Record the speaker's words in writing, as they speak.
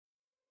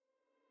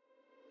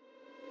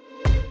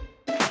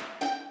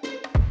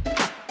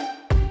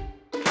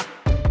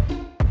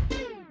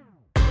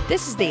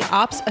This is the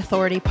Ops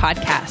Authority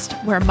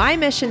Podcast, where my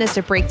mission is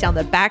to break down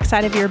the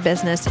backside of your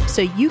business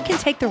so you can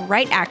take the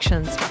right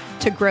actions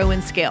to grow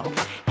and scale.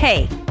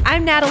 Hey,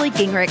 I'm Natalie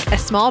Gingrich, a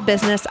small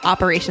business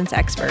operations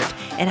expert,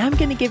 and I'm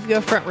going to give you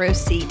a front row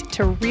seat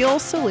to real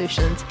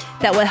solutions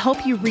that will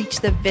help you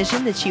reach the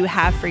vision that you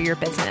have for your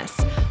business,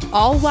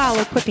 all while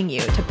equipping you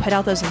to put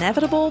out those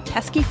inevitable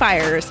pesky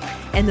fires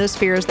and those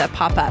fears that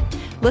pop up.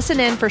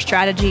 Listen in for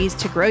strategies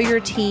to grow your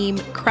team,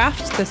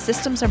 craft the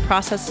systems and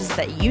processes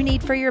that you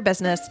need for your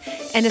business,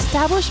 and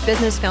establish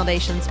business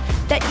foundations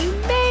that you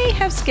may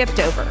have skipped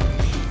over.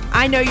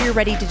 I know you're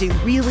ready to do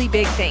really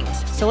big things,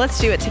 so let's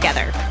do it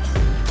together.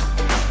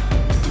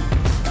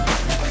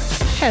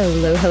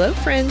 Hello,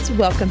 friends.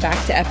 Welcome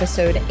back to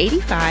episode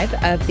 85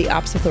 of the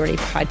Ops Authority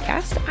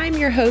Podcast. I'm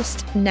your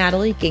host,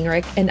 Natalie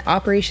Gingrich, an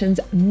operations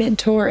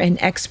mentor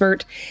and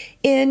expert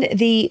in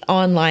the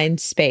online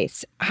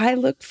space. I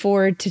look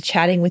forward to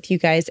chatting with you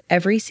guys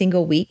every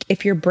single week.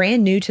 If you're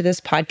brand new to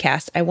this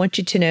podcast, I want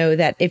you to know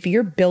that if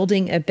you're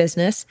building a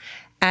business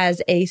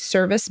as a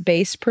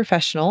service-based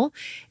professional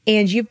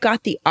and you've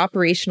got the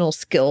operational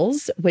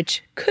skills,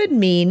 which could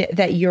mean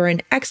that you're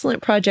an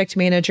excellent project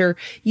manager,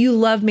 you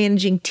love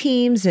managing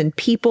teams and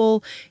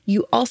people,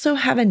 you also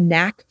have a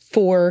knack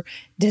for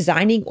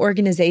designing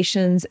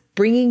organizations,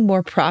 bringing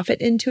more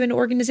profit into an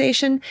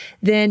organization,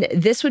 then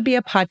this would be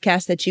a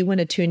podcast that you want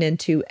to tune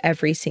into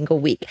every single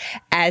week.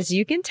 As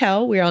you can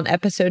tell, we're on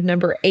episode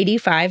number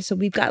 85, so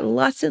we've got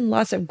lots and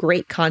lots of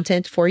great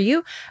content for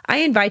you. I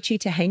invite you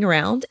to hang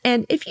around,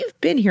 and if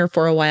you've been here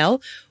for a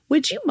while,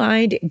 would you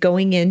mind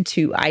going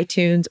into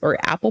iTunes or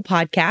Apple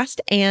Podcast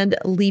and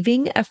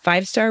leaving a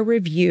 5-star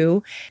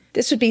review?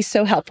 This would be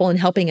so helpful in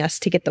helping us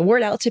to get the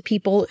word out to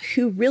people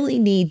who really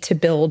need to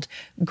build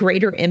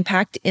greater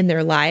impact in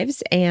their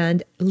lives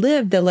and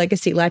live the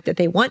legacy life that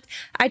they want.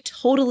 I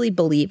totally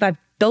believe I've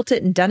built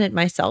it and done it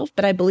myself,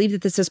 but I believe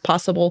that this is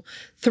possible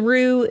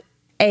through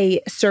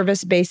a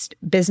service-based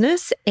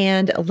business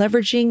and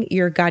leveraging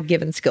your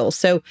God-given skills.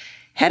 So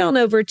head on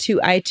over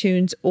to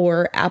iTunes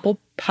or Apple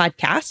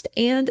Podcast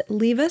and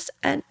leave us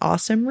an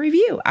awesome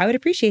review. I would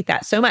appreciate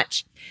that so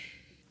much.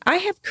 I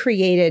have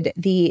created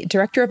the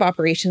Director of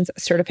Operations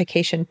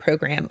Certification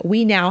Program.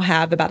 We now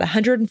have about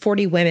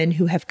 140 women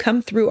who have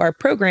come through our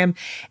program.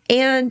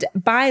 And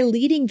by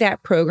leading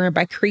that program,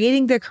 by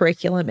creating the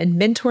curriculum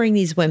and mentoring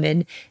these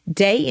women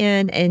day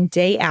in and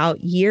day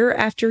out, year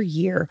after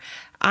year,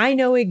 I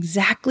know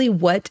exactly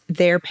what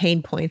their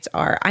pain points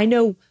are. I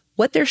know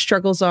what their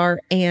struggles are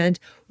and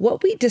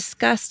what we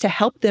discuss to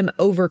help them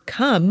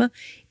overcome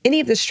any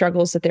of the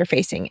struggles that they're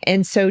facing.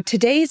 And so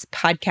today's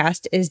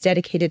podcast is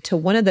dedicated to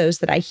one of those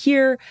that I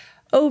hear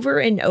over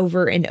and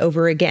over and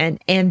over again.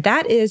 And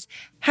that is,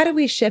 how do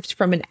we shift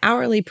from an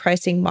hourly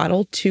pricing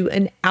model to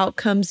an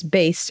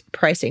outcomes-based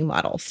pricing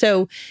model?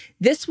 So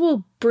this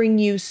will bring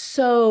you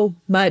so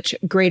much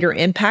greater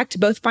impact,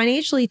 both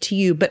financially to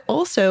you, but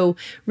also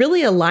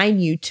really align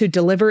you to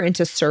deliver and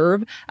to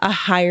serve a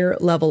higher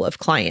level of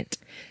client.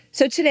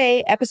 So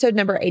today, episode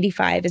number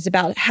 85 is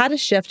about how to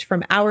shift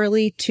from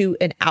hourly to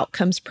an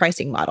outcomes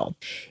pricing model.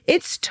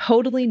 It's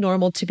totally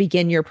normal to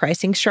begin your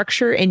pricing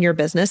structure in your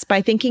business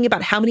by thinking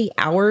about how many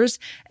hours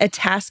a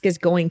task is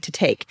going to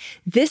take.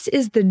 This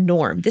is the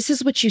norm. This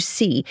is what you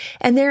see.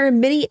 And there are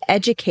many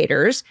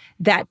educators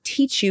that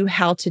teach you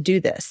how to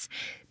do this.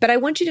 But I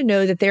want you to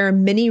know that there are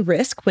many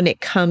risks when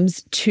it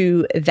comes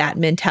to that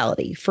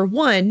mentality. For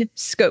one,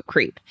 scope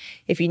creep.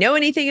 If you know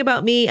anything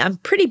about me, I'm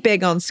pretty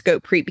big on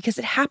scope creep because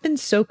it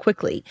happens so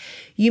quickly.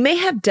 You may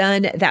have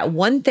done that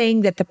one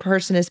thing that the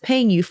person is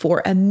paying you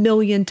for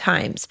 1,000,000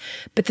 times.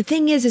 But the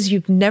thing is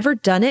you've never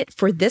done it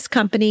for this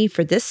company,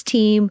 for this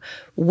team,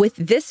 with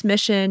this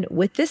mission,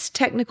 with this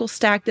technical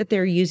stack that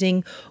they're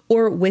using,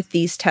 or with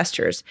these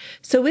testers.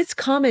 So it's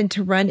common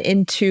to run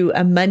into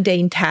a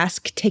mundane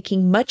task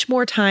taking much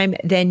more time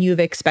than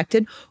you've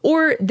expected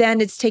or than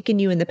it's taken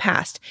you in the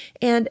past.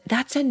 And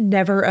that's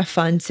never a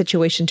fun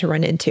situation to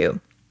run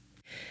into.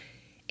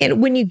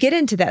 And when you get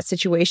into that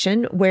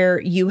situation where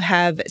you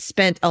have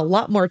spent a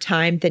lot more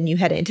time than you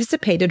had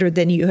anticipated or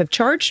than you have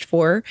charged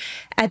for,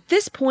 at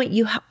this point,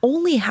 you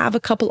only have a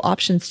couple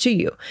options to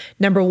you.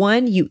 Number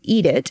one, you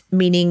eat it,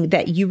 meaning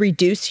that you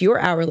reduce your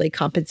hourly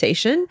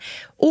compensation,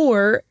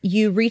 or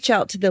you reach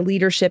out to the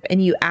leadership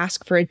and you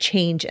ask for a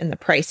change in the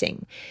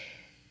pricing.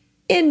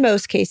 In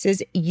most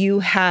cases,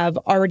 you have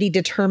already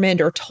determined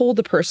or told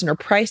the person or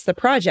priced the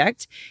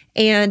project,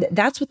 and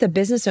that's what the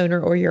business owner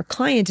or your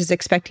client is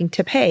expecting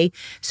to pay.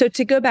 So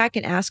to go back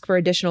and ask for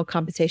additional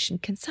compensation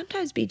can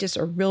sometimes be just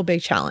a real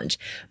big challenge.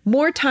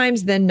 More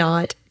times than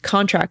not,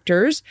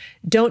 contractors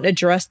don't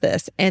address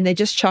this and they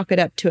just chalk it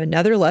up to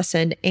another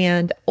lesson,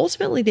 and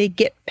ultimately they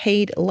get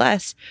paid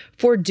less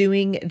for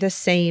doing the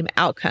same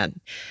outcome.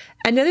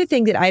 Another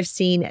thing that I've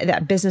seen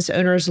that business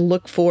owners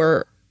look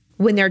for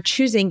when they're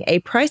choosing a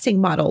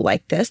pricing model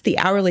like this, the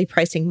hourly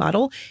pricing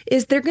model,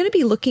 is they're going to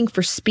be looking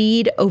for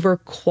speed over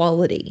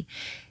quality.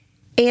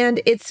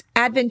 And it's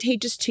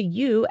advantageous to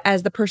you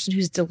as the person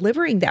who's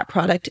delivering that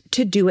product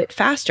to do it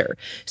faster.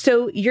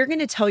 So you're going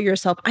to tell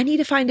yourself, I need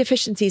to find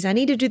efficiencies. I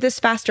need to do this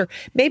faster.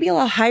 Maybe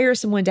I'll hire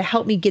someone to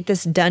help me get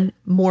this done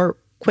more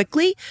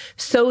quickly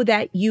so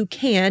that you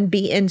can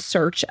be in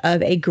search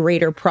of a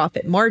greater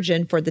profit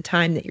margin for the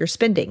time that you're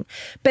spending.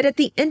 But at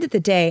the end of the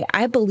day,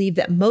 I believe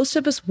that most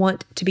of us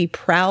want to be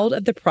proud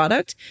of the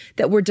product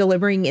that we're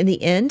delivering in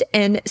the end,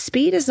 and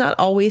speed is not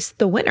always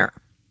the winner.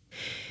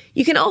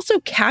 You can also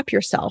cap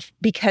yourself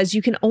because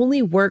you can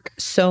only work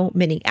so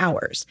many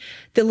hours.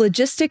 The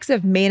logistics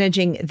of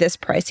managing this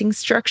pricing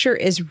structure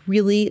is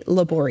really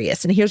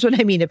laborious. And here's what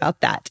I mean about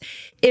that.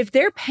 If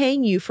they're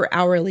paying you for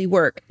hourly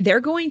work,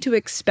 they're going to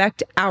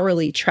expect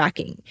hourly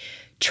tracking.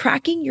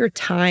 Tracking your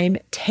time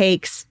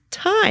takes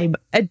time,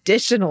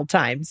 additional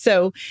time.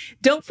 So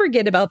don't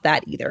forget about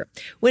that either.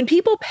 When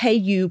people pay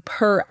you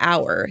per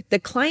hour, the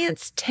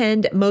clients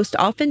tend most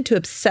often to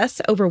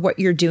obsess over what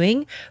you're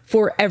doing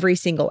for every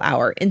single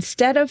hour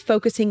instead of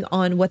focusing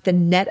on what the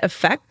net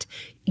effect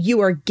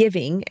you are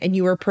giving and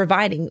you are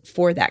providing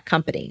for that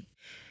company.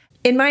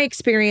 In my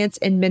experience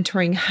in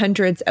mentoring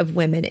hundreds of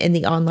women in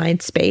the online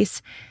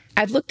space,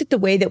 I've looked at the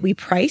way that we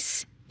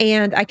price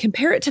and I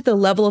compare it to the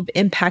level of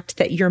impact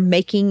that you're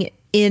making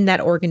in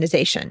that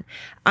organization.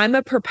 I'm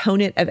a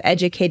proponent of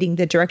educating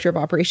the Director of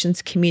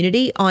Operations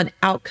community on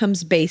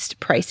outcomes-based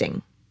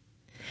pricing.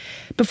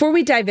 Before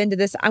we dive into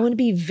this, I want to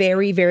be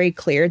very, very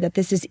clear that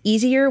this is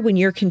easier when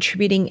you're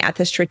contributing at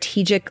the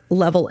strategic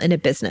level in a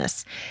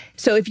business.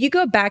 So if you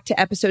go back to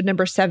episode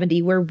number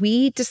 70, where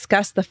we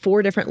discuss the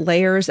 4 different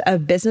layers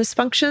of business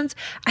functions,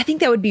 I think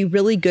that would be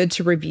really good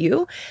to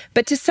review.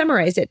 But to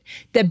summarize it,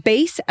 the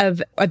base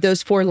of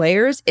those 4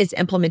 layers is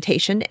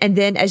implementation. And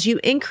then as you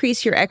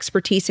increase your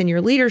expertise and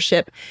your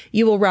leadership,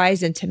 you will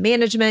rise into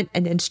management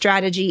and then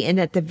strategy. And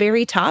at the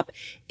very top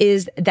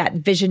is that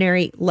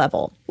visionary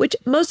level, which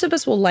most of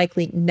us will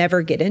likely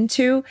never get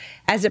into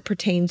as it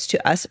pertains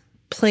to us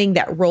playing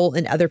that role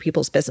in other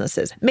people's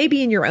businesses,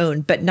 maybe in your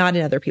own, but not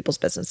in other people's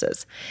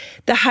businesses.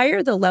 The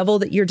higher the level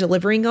that you're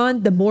delivering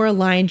on, the more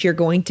aligned you're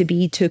going to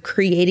be to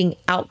creating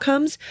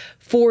outcomes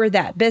for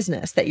that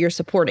business that you're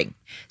supporting.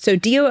 So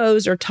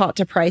DOOs are taught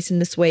to price in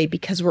this way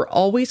because we're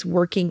always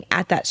working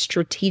at that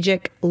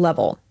strategic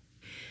level.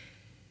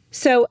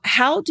 So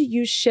how do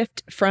you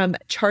shift from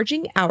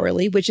charging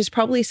hourly, which is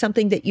probably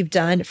something that you've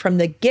done from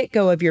the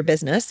get-go of your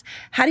business?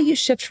 How do you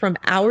shift from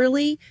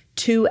hourly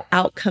to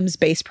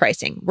outcomes-based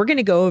pricing? We're going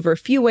to go over a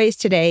few ways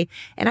today,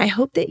 and I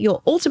hope that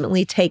you'll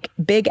ultimately take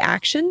big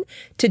action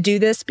to do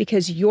this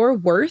because your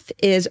worth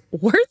is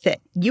worth it.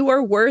 You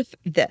are worth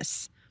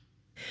this.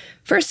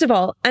 First of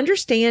all,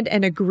 understand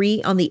and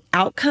agree on the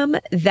outcome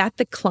that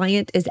the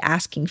client is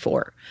asking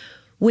for.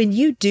 When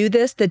you do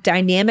this, the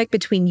dynamic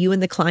between you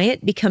and the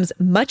client becomes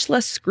much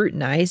less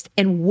scrutinized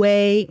and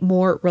way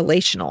more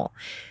relational.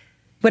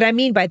 What I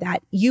mean by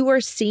that, you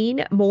are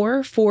seen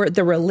more for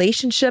the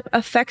relationship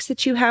effects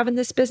that you have in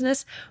this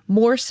business,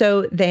 more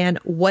so than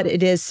what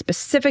it is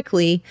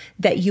specifically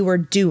that you are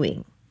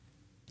doing.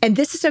 And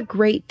this is a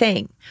great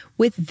thing.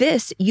 With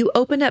this, you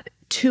open up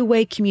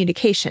two-way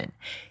communication.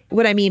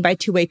 What I mean by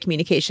two-way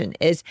communication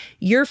is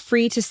you're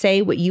free to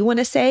say what you want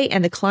to say,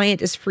 and the client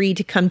is free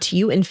to come to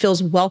you and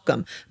feels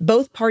welcome.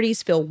 Both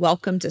parties feel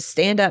welcome to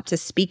stand up, to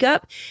speak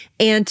up,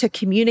 and to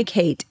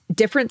communicate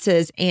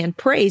differences and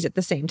praise at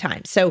the same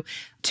time. So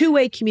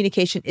two-way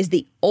communication is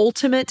the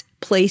ultimate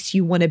place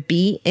you want to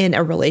be in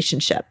a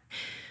relationship.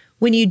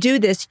 When you do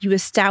this, you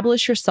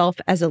establish yourself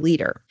as a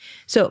leader.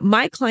 So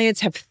my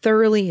clients have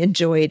thoroughly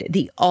enjoyed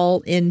the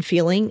all-in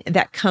feeling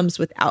that comes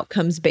with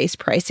outcomes-based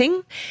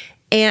pricing.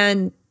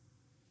 And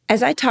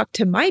as I talk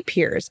to my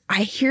peers,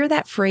 I hear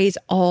that phrase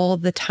all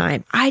the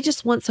time. I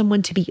just want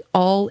someone to be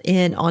all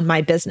in on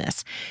my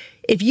business.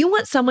 If you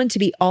want someone to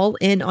be all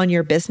in on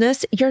your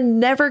business, you're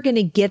never going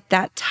to get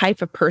that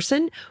type of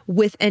person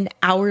with an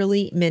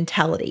hourly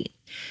mentality.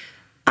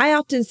 I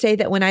often say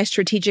that when I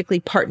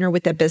strategically partner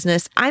with a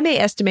business, I may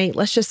estimate,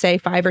 let's just say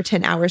 5 or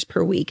 10 hours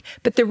per week.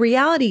 But the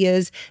reality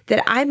is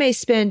that I may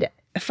spend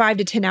 5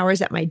 to 10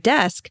 hours at my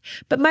desk,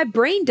 but my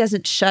brain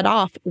doesn't shut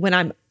off when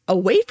I'm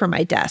away from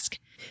my desk.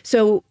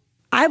 So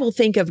I will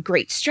think of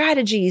great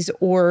strategies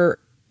or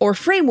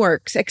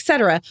frameworks,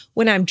 etc.,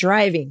 when I'm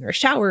driving or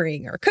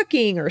showering or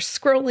cooking or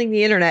scrolling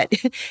the internet.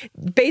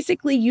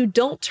 Basically, you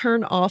don't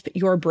turn off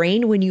your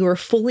brain when you are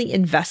fully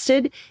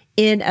invested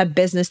in a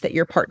business that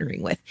you're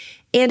partnering with.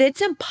 And it's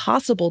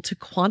impossible to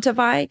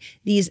quantify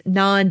these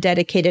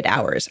non-dedicated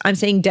hours. I'm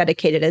saying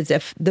dedicated as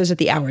if those are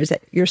the hours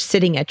that you're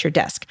sitting at your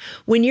desk.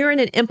 When you're in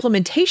an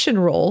implementation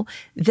role,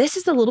 this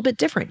is a little bit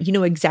different. You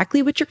know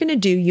exactly what you're going to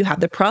do. You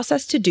have the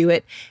process to do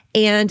it,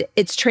 and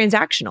it's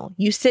transactional.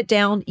 You sit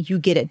down, you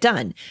get it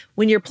done.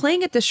 When you're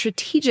playing at the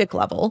strategic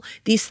level,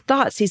 these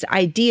thoughts, these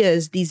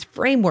ideas, these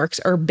frameworks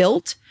are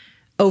built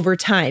over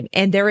time.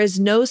 And there is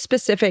no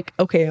specific,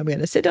 okay, I'm going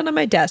to sit down at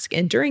my desk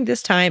and during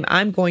this time,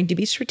 I'm going to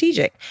be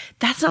strategic.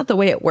 That's not the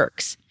way it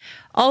works.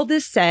 All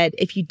this said,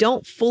 if you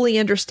don't fully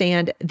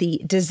understand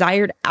the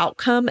desired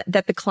outcome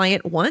that the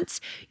client wants,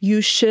 you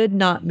should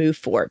not move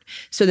forward.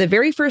 So the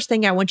very first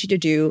thing I want you to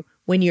do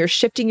when you're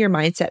shifting your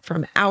mindset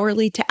from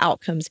hourly to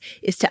outcomes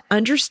is to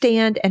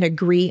understand and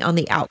agree on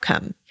the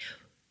outcome.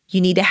 You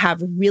need to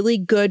have really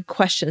good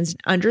questions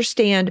and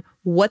understand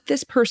what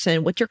this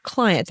person, what your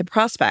client, the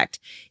prospect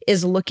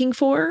is looking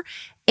for.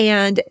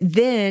 And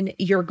then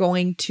you're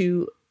going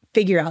to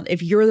figure out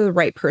if you're the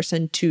right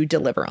person to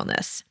deliver on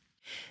this.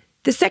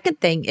 The second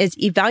thing is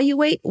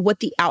evaluate what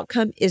the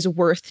outcome is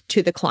worth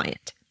to the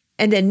client.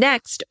 And then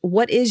next,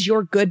 what is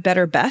your good,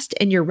 better, best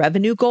and your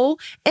revenue goal?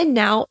 And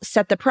now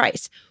set the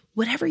price.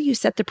 Whatever you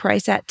set the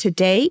price at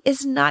today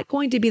is not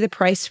going to be the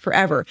price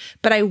forever.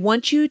 But I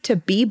want you to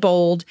be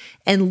bold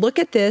and look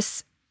at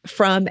this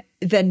from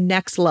the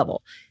next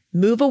level.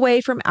 Move away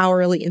from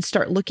hourly and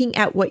start looking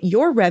at what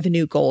your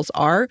revenue goals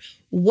are.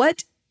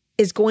 What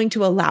is going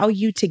to allow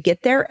you to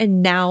get there,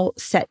 and now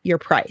set your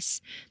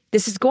price.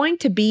 This is going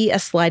to be a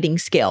sliding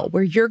scale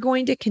where you're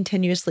going to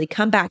continuously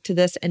come back to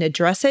this and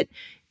address it,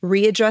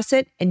 readdress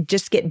it, and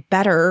just get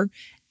better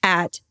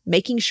at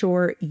making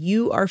sure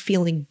you are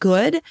feeling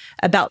good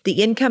about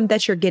the income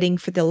that you're getting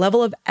for the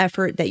level of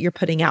effort that you're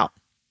putting out.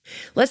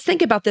 Let's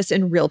think about this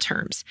in real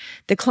terms.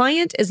 The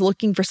client is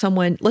looking for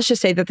someone, let's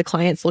just say that the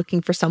client's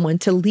looking for someone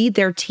to lead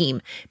their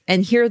team.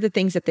 And here are the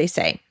things that they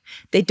say.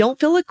 They don't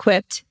feel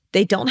equipped.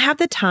 They don't have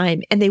the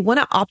time, and they want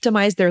to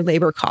optimize their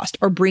labor cost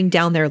or bring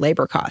down their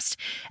labor cost.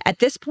 At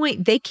this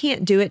point, they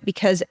can't do it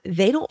because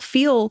they don't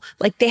feel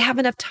like they have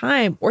enough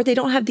time or they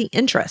don't have the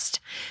interest.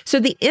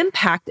 So the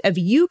impact of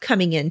you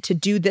coming in to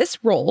do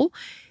this role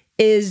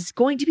is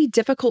going to be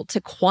difficult to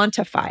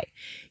quantify.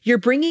 You're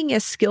bringing a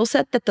skill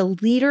set that the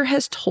leader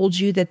has told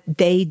you that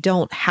they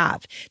don't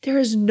have. There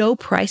is no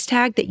price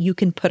tag that you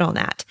can put on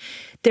that.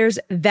 There's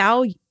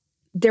value.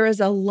 There is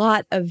a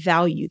lot of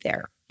value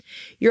there.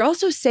 You're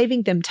also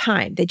saving them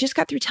time. They just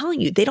got through telling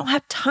you they don't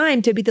have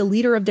time to be the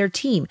leader of their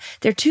team.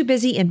 They're too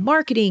busy in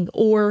marketing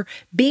or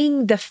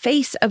being the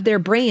face of their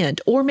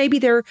brand, or maybe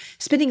they're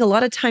spending a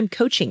lot of time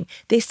coaching.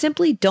 They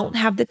simply don't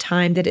have the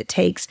time that it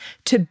takes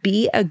to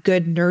be a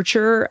good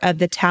nurturer of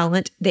the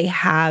talent they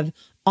have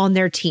on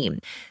their team.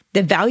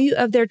 The value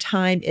of their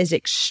time is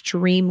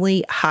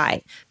extremely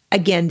high.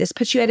 Again, this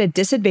puts you at a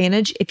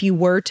disadvantage if you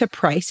were to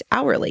price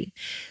hourly.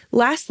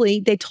 Lastly,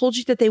 they told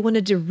you that they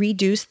wanted to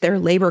reduce their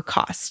labor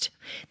cost.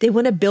 They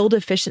want to build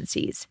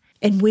efficiencies.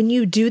 And when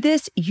you do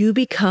this, you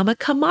become a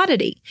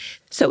commodity.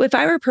 So if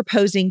I were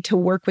proposing to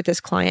work with this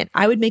client,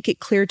 I would make it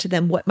clear to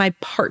them what my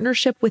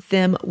partnership with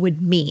them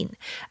would mean.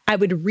 I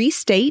would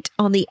restate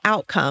on the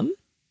outcome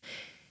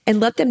and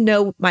let them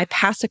know my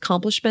past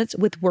accomplishments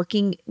with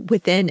working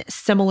within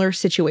similar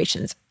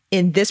situations.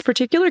 In this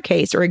particular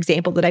case or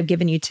example that I've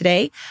given you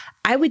today,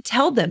 I would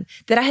tell them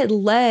that I had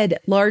led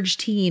large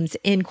teams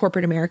in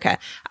corporate America.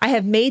 I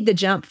have made the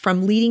jump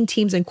from leading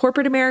teams in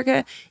corporate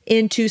America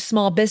into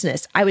small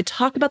business. I would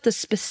talk about the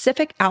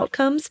specific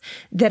outcomes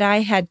that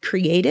I had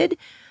created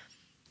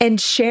and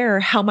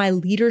share how my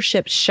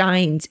leadership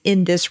shines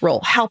in this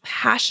role, how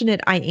passionate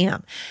I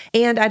am.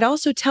 And I'd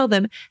also tell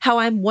them how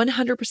I'm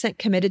 100%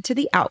 committed to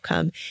the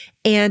outcome,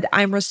 and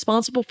I'm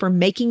responsible for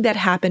making that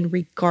happen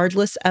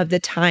regardless of the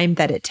time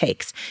that it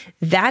takes.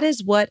 That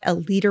is what a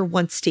leader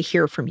wants to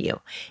hear from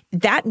you.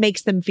 That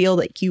makes them feel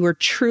like you are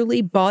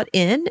truly bought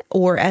in,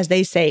 or as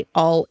they say,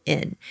 all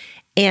in.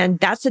 And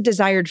that's a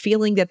desired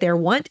feeling that they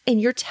want,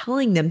 and you're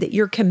telling them that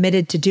you're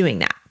committed to doing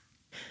that.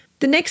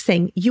 The next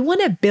thing, you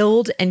want to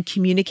build and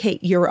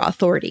communicate your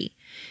authority.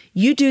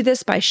 You do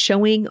this by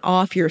showing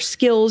off your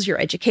skills, your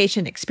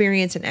education,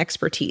 experience, and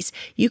expertise.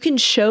 You can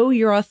show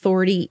your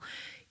authority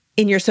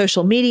in your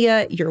social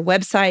media, your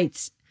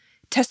websites.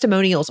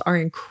 Testimonials are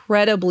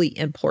incredibly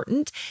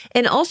important,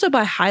 and also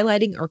by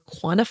highlighting or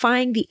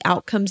quantifying the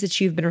outcomes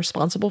that you've been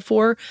responsible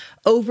for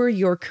over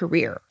your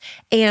career.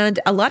 And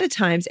a lot of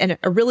times, and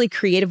a really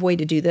creative way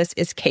to do this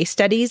is case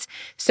studies.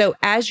 So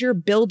as you're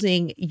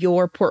building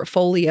your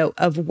portfolio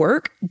of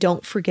work,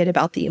 don't forget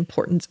about the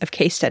importance of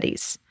case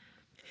studies.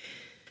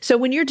 So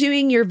when you're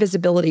doing your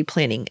visibility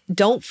planning,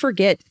 don't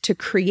forget to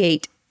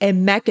create a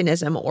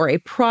mechanism or a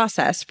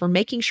process for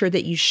making sure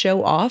that you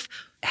show off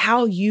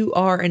how you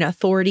are an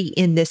authority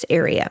in this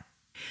area.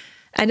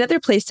 Another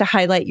place to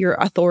highlight your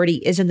authority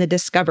is in the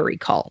discovery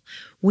call.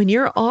 When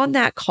you're on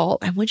that call,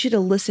 I want you to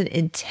listen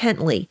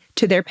intently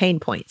to their pain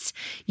points.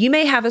 You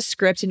may have a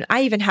script, and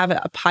I even have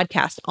a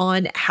podcast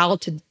on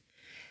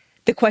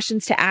the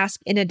questions to ask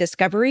in a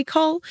discovery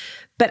call.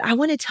 But I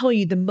want to tell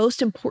you the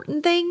most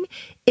important thing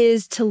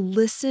is to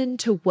listen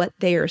to what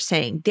they are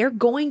saying. They're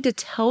going to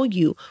tell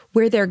you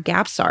where their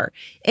gaps are.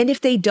 And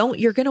if they don't,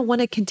 you're going to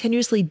want to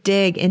continuously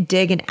dig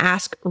and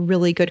ask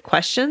really good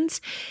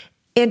questions.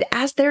 And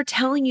as they're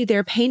telling you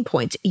their pain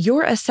points,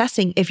 you're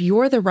assessing if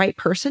you're the right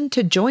person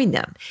to join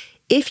them.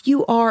 If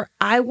you are,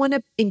 I want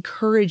to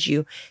encourage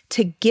you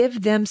to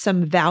give them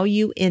some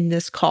value in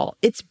this call.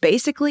 It's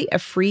basically a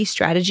free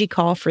strategy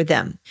call for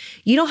them.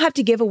 You don't have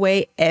to give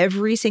away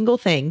every single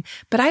thing,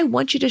 but I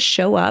want you to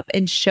show up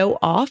and show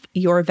off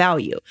your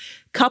value.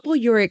 Couple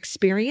your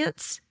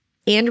experience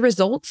and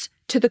results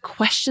to the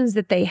questions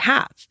that they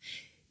have.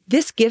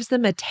 This gives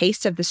them a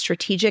taste of the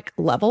strategic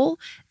level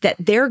that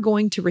they're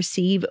going to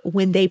receive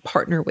when they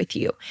partner with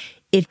you.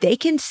 If they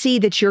can see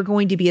that you're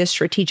going to be a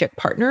strategic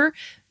partner,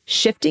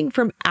 shifting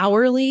from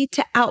hourly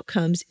to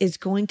outcomes is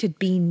going to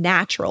be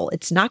natural.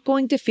 It's not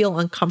going to feel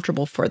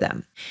uncomfortable for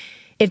them.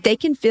 If they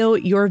can feel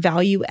your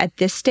value at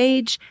this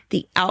stage,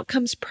 the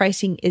outcomes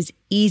pricing is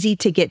easy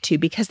to get to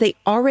because they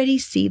already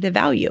see the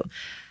value.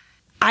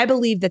 I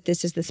believe that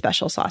this is the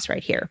special sauce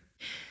right here.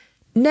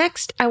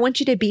 Next, I want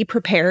you to be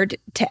prepared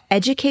to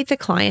educate the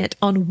client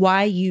on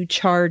why you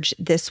charge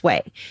this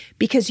way,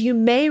 because you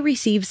may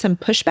receive some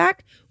pushback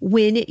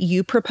when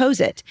you propose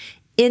it.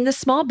 In the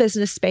small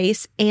business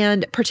space,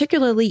 and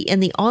particularly in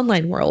the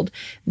online world,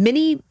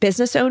 many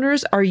business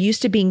owners are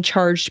used to being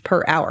charged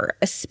per hour,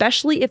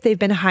 especially if they've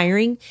been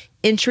hiring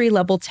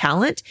entry-level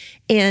talent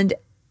and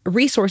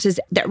resources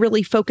that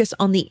really focus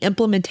on the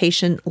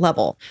implementation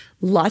level.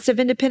 Lots of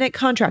independent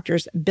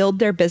contractors build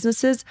their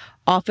businesses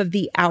off of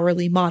the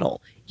hourly model.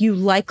 You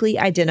likely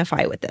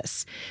identify with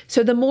this.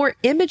 So the more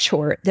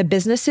immature the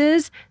business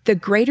is, the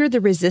greater the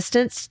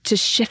resistance to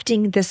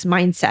shifting this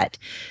mindset.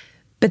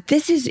 But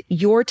this is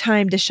your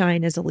time to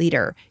shine as a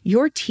leader.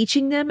 You're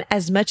teaching them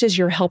as much as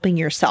you're helping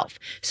yourself.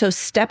 So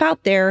step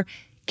out there,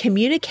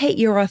 communicate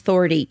your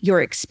authority,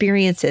 your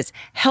experiences,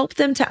 help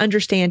them to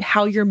understand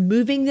how you're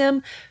moving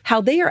them,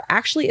 how they are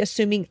actually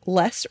assuming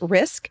less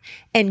risk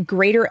and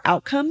greater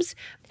outcomes,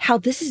 how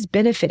this is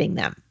benefiting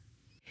them.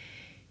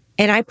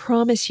 And I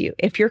promise you,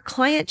 if your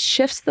client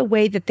shifts the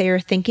way that they are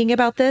thinking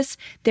about this,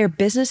 their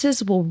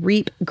businesses will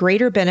reap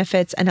greater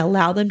benefits and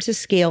allow them to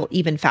scale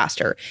even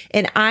faster.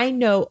 And I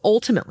know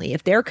ultimately,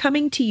 if they're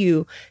coming to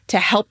you to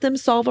help them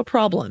solve a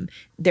problem,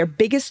 their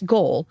biggest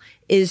goal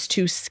is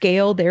to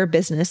scale their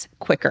business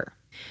quicker.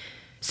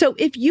 So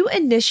if you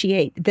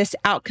initiate this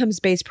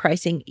outcomes-based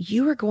pricing,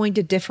 you are going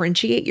to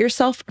differentiate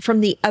yourself from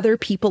the other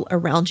people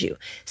around you.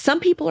 Some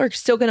people are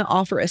still going to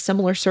offer a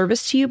similar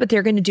service to you, but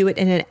they're going to do it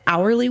in an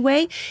hourly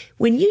way.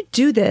 When you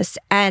do this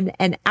and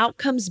an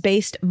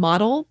outcomes-based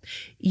model,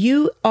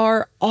 you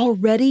are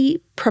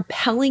already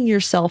propelling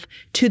yourself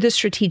to the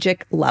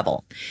strategic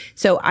level.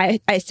 So I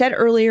said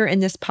earlier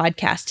in this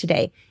podcast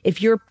today,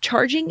 if you're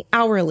charging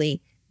hourly,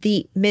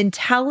 the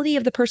mentality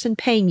of the person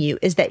paying you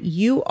is that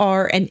you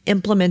are an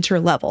implementer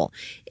level.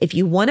 If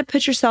you want to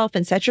put yourself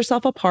and set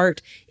yourself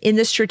apart in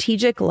the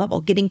strategic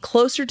level, getting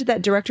closer to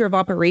that director of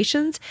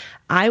operations,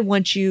 I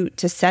want you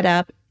to set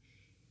up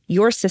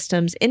your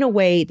systems in a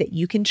way that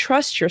you can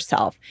trust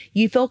yourself.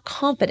 You feel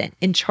confident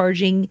in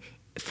charging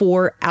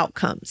for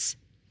outcomes.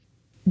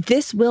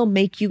 This will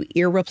make you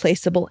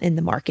irreplaceable in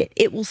the market.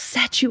 It will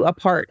set you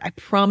apart. I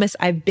promise.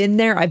 I've been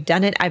there. I've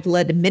done it. I've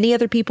led many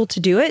other people to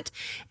do it.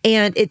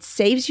 And it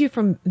saves you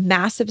from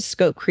massive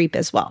scope creep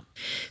as well.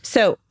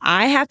 So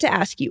I have to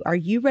ask you, are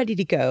you ready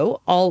to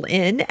go all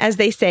in, as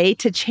they say,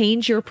 to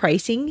change your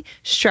pricing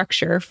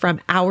structure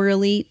from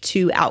hourly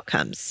to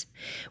outcomes?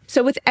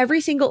 So with every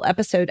single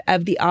episode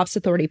of the Ops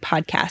Authority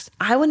podcast,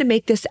 I want to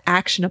make this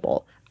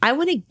actionable. I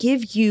want to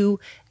give you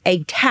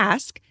a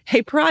task,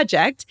 a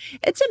project.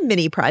 It's a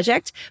mini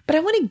project, but I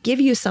want to give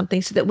you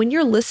something so that when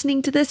you're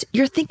listening to this,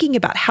 you're thinking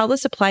about how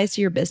this applies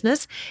to your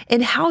business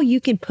and how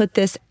you can put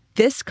this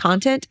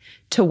content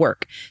to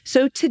work.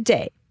 So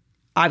today,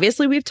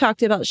 obviously, we've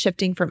talked about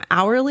shifting from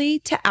hourly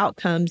to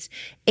outcomes,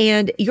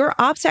 and your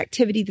ops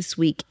activity this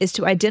week is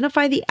to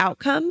identify the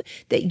outcome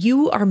that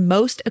you are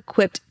most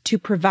equipped to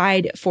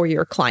provide for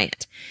your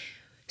client.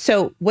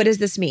 So what does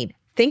this mean?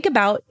 Think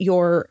about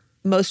your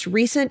most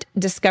recent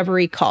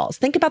discovery calls.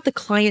 Think about the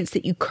clients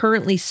that you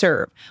currently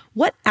serve.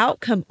 What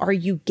outcome are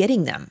you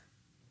getting them?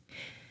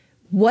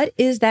 What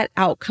is that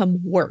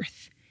outcome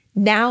worth?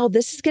 Now,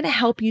 this is going to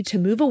help you to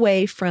move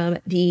away from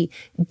the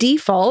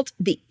default,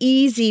 the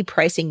easy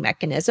pricing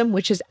mechanism,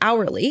 which is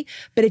hourly.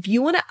 But if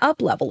you want to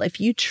up level, if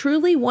you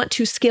truly want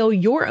to scale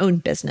your own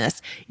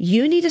business,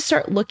 you need to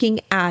start looking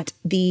at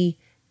the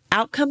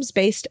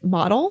outcomes-based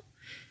model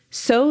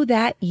so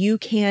that you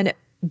can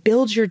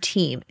build your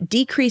team,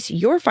 decrease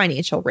your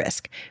financial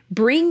risk,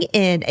 bring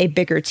in a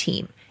bigger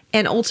team,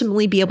 and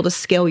ultimately be able to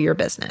scale your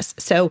business.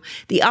 So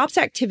the ops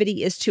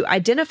activity is to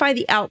identify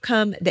the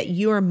outcome that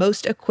you are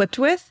most equipped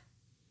with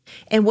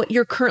and what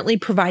you're currently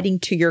providing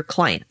to your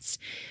clients.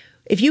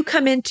 If you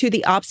come into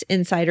the Ops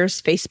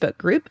Insiders Facebook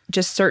group,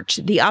 just search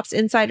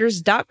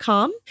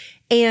theopsinsiders.com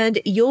and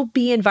you'll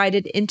be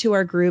invited into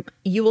our group.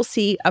 You will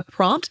see a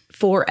prompt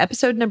for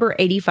episode number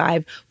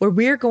 85, where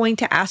we're going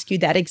to ask you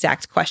that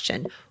exact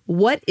question.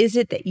 What is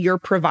it that you're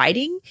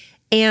providing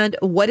And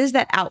what is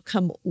that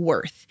outcome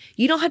worth?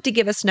 You don't have to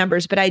give us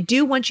numbers, but I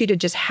do want you to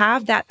just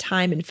have that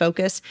time and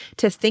focus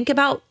to think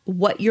about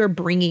what you're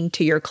bringing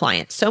to your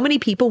clients. So many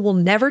people will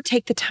never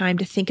take the time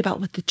to think about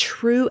what the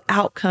true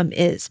outcome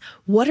is.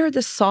 What are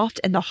the soft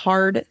and the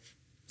hard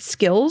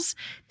skills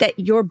that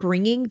you're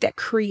bringing that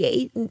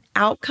create an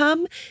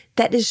outcome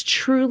that is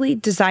truly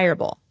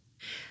desirable?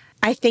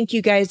 I thank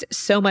you guys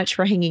so much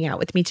for hanging out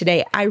with me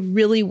today. I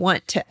really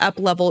want to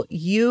up-level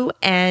you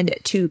and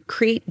to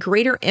create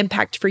greater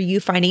impact for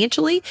you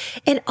financially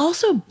and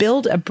also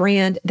build a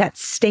brand that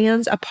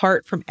stands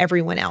apart from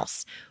everyone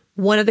else.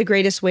 One of the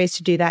greatest ways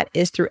to do that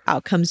is through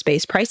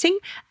outcomes-based pricing.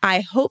 I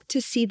hope to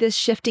see this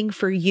shifting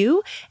for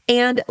you,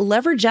 and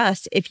leverage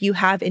us if you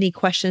have any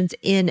questions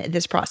in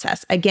this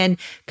process. Again,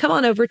 come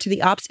on over to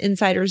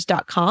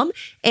theopsinsiders.com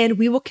and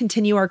we will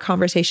continue our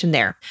conversation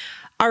there.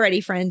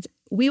 Alrighty, friends.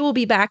 We will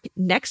be back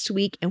next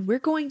week, and we're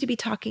going to be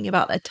talking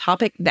about a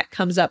topic that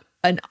comes up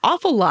an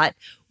awful lot,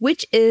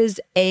 which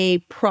is a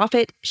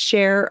profit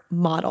share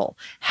model.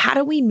 How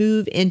do we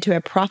move into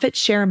a profit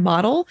share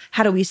model?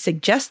 How do we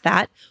suggest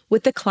that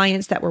with the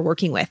clients that we're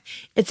working with?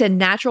 It's a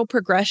natural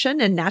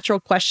progression and natural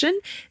question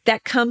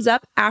that comes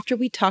up after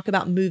we talk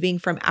about moving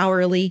from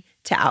hourly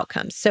to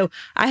outcomes. So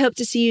I hope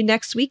to see you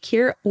next week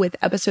here with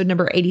episode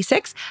number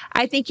 86.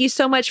 I thank you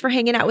so much for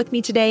hanging out with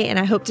me today, and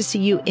I hope to see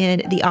you in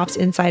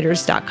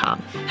theopsinsiders.com.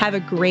 Have a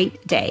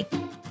great day.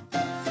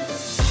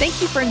 Thank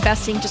you for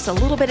investing just a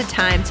little bit of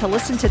time to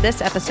listen to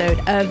this episode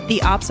of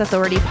the Ops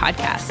Authority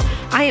podcast.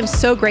 I am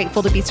so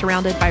grateful to be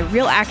surrounded by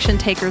real action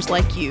takers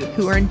like you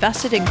who are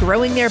invested in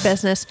growing their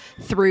business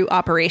through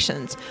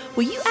operations.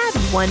 Will you add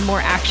one more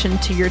action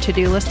to your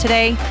to-do list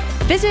today?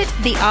 Visit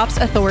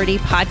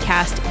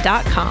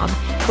theopsauthoritypodcast.com,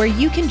 where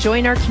you can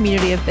join our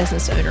community of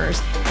business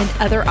owners and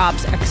other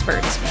ops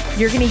experts.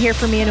 You're going to hear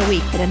from me in a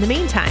week, but in the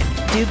meantime,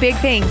 do big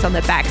things on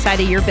the backside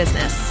of your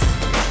business.